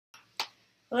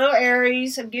Hello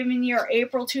Aries, I'm giving you your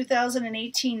April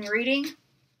 2018 reading.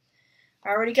 I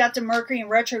already got the Mercury and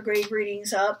retrograde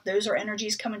readings up. Those are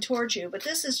energies coming towards you. But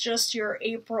this is just your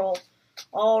April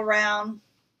all-around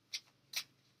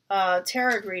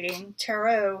tarot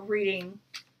reading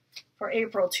for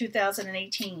April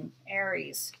 2018.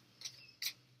 Aries.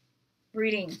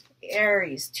 Reading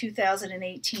Aries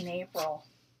 2018 April.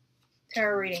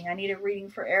 Tarot reading. I need a reading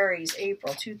for Aries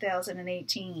April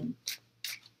 2018.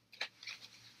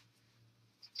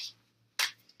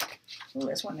 Ooh,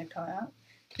 that's one to come out.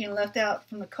 Being left out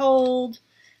from the cold,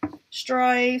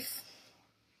 strife.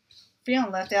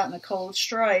 Feeling left out in the cold,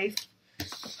 strife.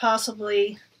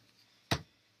 Possibly an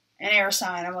air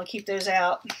sign. I'm going to keep those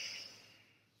out.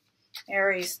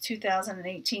 Aries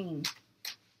 2018.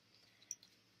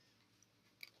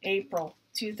 April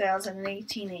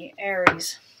 2018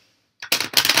 Aries.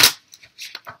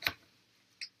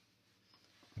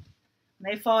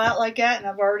 When they fall out like that and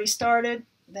I've already started,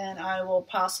 then I will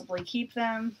possibly keep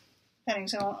them,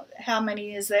 depending on how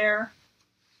many is there.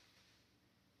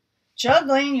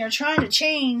 Juggling, you're trying to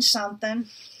change something.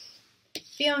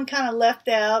 Feeling kind of left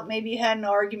out. Maybe you had an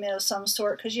argument of some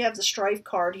sort because you have the strife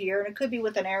card here, and it could be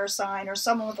with an air sign or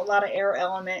someone with a lot of air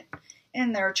element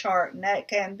in their chart, and that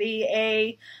can be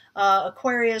a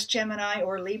Aquarius, Gemini,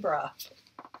 or Libra.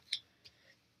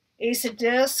 Ace of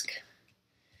Disc.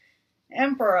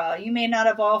 Emperor, you may not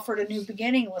have offered a new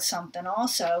beginning with something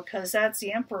also, because that's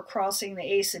the Emperor crossing the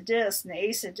Ace of Disc, and the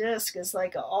Ace of Disc is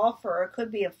like an offer. It could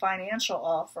be a financial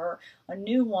offer, a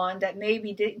new one that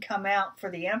maybe didn't come out for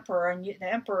the Emperor, and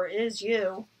the Emperor is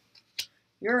you,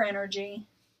 your energy.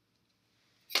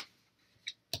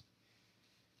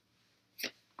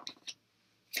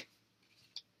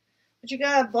 But you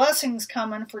got blessings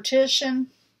coming, fruition.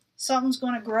 Something's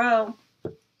going to grow.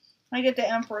 I get the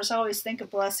Empress, I always think of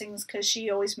blessings because she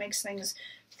always makes things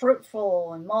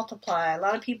fruitful and multiply. A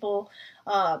lot of people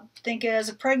think it as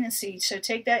a pregnancy, so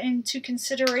take that into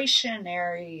consideration,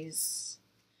 Aries.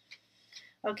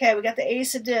 Okay, we got the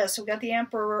Ace of Disc. We got the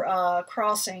Emperor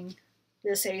crossing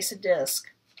this Ace of Disc.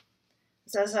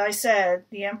 As I said,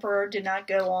 the Emperor did not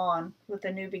go on with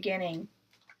a new beginning,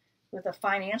 with a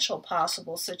financial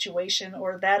possible situation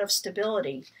or that of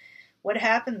stability. What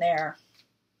happened there?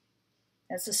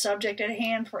 That's the subject at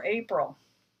hand for April.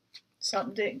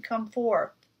 Something didn't come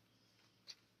forth.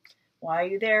 Why are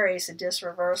you there, Ace of Disc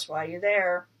reverse? Why are you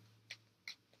there?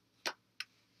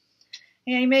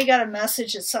 Yeah, you may have got a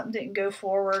message that something didn't go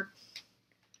forward.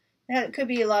 It could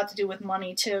be a lot to do with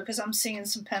money too, because I'm seeing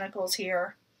some pentacles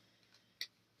here.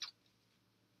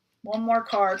 One more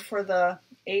card for the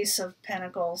Ace of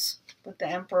Pentacles with the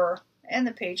Emperor and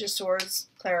the Page of Swords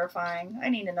clarifying. I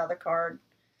need another card.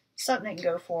 Something didn't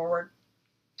go forward.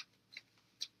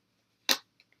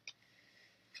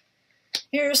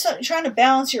 You're trying to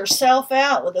balance yourself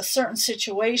out with a certain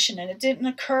situation, and it didn't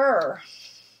occur.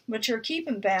 But you're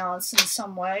keeping balance in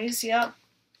some ways. Yep.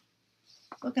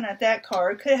 Looking at that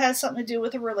card, could have had something to do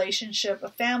with a relationship, a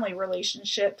family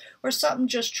relationship, or something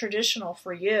just traditional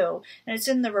for you. And it's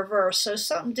in the reverse, so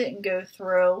something didn't go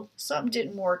through, something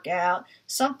didn't work out,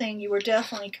 something you were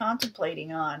definitely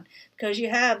contemplating on. Because you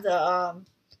have the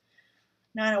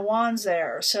Nine of Wands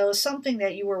there. So something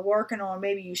that you were working on,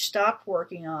 maybe you stopped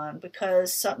working on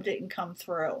because something didn't come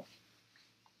through.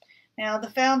 Now the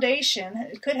foundation,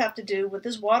 it could have to do with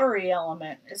this watery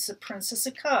element. It's the Princess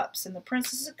of Cups. And the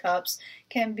Princess of Cups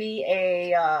can be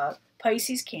a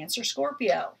Pisces, Cancer,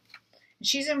 Scorpio. And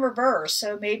she's in reverse,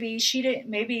 so maybe she didn't.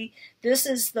 Maybe this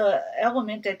is the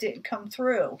element that didn't come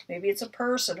through. Maybe it's a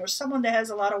person or someone that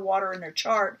has a lot of water in their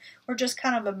chart, or just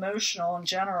kind of emotional in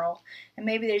general, and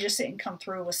maybe they just didn't come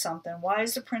through with something. Why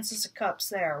is the Princess of Cups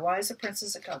there? Why is the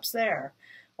Princess of Cups there?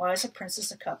 Why is the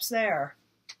Princess of Cups there?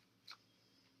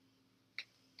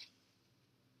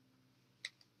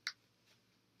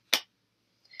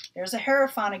 There's a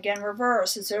Hierophant again,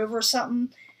 reverse. It's over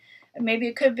something. Maybe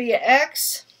it could be an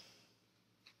ex.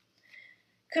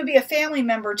 Could be a family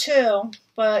member too,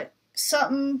 but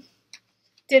something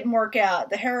didn't work out.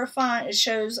 The Hierophant, it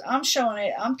shows, I'm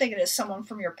thinking it's someone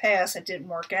from your past that didn't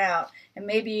work out. And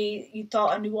maybe you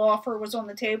thought a new offer was on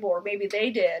the table, or maybe they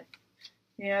did.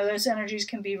 You know, those energies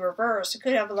can be reversed. It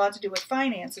could have a lot to do with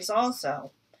finances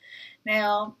also.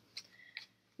 Now,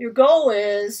 your goal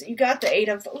is, you got the Eight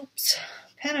of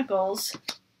Pentacles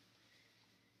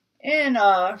in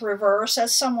reverse.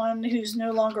 That's someone who's no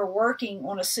longer working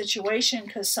on a situation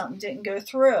because something didn't go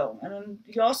through. And then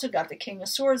you also got the King of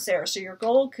Swords there. So your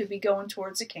goal could be going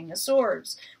towards the King of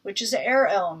Swords, which is the air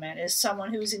element. Is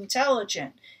someone who's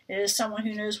intelligent. It is someone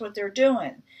who knows what they're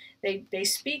doing. They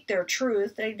speak their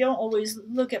truth. They don't always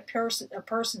look at a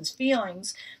person's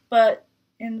feelings, but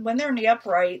and when they're in the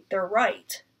upright, they're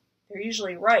right. They're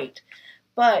usually right.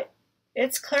 But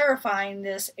it's clarifying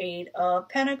this Eight of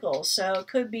Pentacles. So it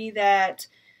could be that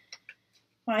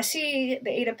when I see the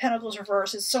Eight of Pentacles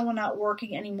reversed, it's someone not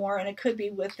working anymore, and it could be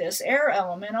with this air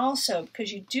element also,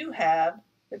 because you do have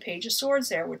the Page of Swords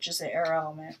there, which is the air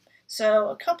element. So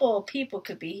a couple of people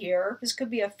could be here. This could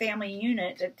be a family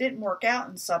unit that didn't work out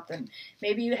in something.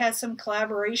 Maybe you had some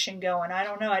collaboration going. I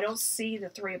don't know. I don't see the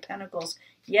Three of Pentacles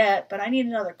yet, but I need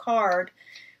another card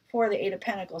for the Eight of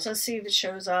Pentacles. Let's see if it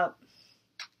shows up.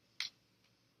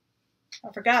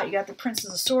 I forgot, you got the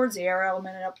Princess of Swords, the air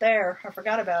element up there. I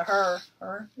forgot about her.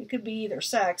 Or it could be either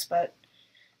sex, but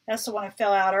that's the one that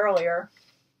fell out earlier.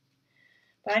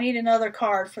 But I need another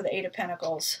card for the Eight of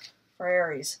Pentacles for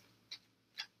Aries.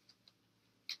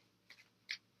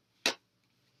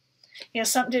 Yeah,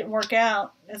 something didn't work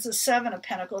out. It's a Seven of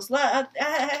Pentacles.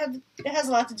 It has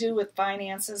a lot to do with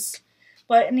finances.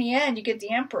 But in the end, you get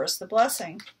the Empress, the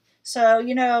blessing. So,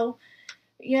 you know,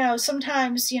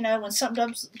 sometimes, when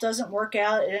something doesn't work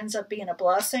out, it ends up being a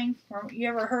blessing. You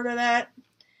ever heard of that?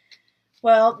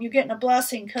 Well, you're getting a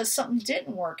blessing because something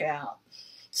didn't work out.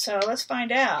 So let's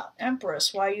find out.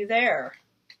 Empress, why are you there?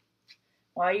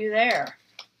 Why are you there?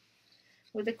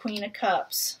 With the Queen of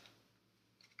Cups.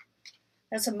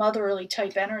 That's a motherly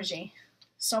type energy.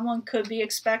 Someone could be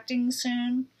expecting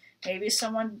soon. Maybe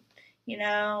someone,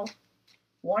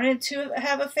 wanted to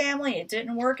have a family. It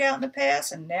didn't work out in the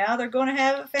past, and now they're going to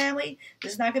have a family.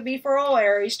 This is not going to be for all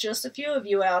Aries, just a few of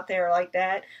you out there like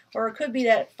that. Or it could be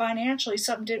that financially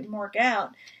something didn't work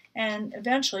out, and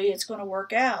eventually it's going to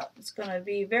work out. It's going to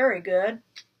be very good.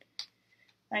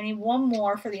 I need one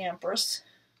more for the Empress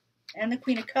and the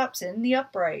Queen of Cups in the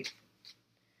upright.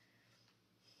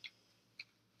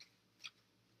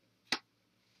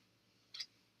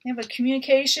 Yeah, but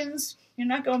communications, you're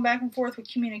not going back and forth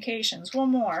with communications. One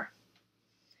more.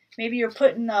 Maybe you're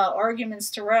putting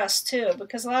arguments to rest too,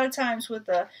 because a lot of times with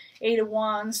the Eight of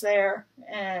Wands there,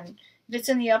 and if it's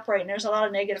in the upright and there's a lot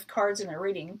of negative cards in the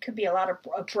reading, it could be a lot of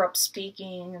abrupt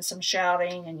speaking and some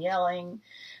shouting and yelling,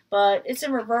 but it's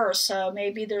in reverse, so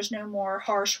maybe there's no more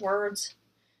harsh words,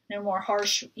 no more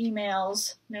harsh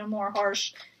emails, no more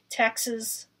harsh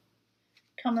texts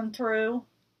coming through,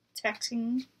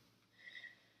 texting.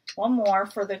 One more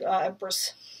for the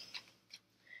Empress.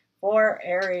 For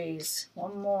Aries.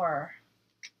 One more.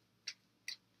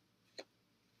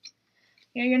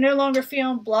 You're no longer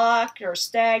feeling blocked or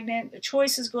stagnant. The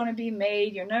choice is going to be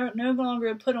made. You're no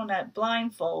longer put on that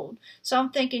blindfold. So I'm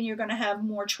thinking you're going to have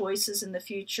more choices in the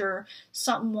future.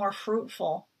 Something more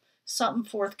fruitful. Something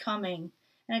forthcoming.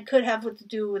 And it could have to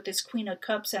do with this Queen of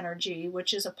Cups energy,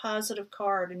 which is a positive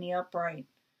card in the upright.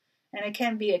 And it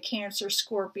can be a Cancer,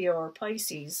 Scorpio, or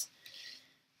Pisces.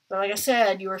 But like I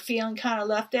said, you were feeling kind of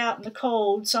left out in the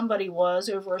cold. Somebody was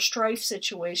over a strife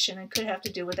situation. It could have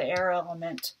to do with the air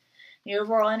element. The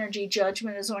overall energy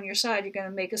judgment is on your side. You're going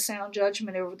to make a sound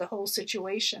judgment over the whole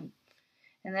situation.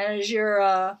 And that is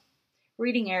your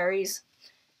reading, Aries.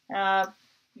 You're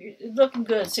looking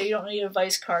good, so you don't need an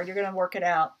advice card. You're going to work it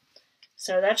out.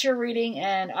 So that's your reading,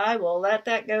 and I will let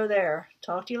that go there.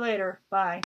 Talk to you later. Bye.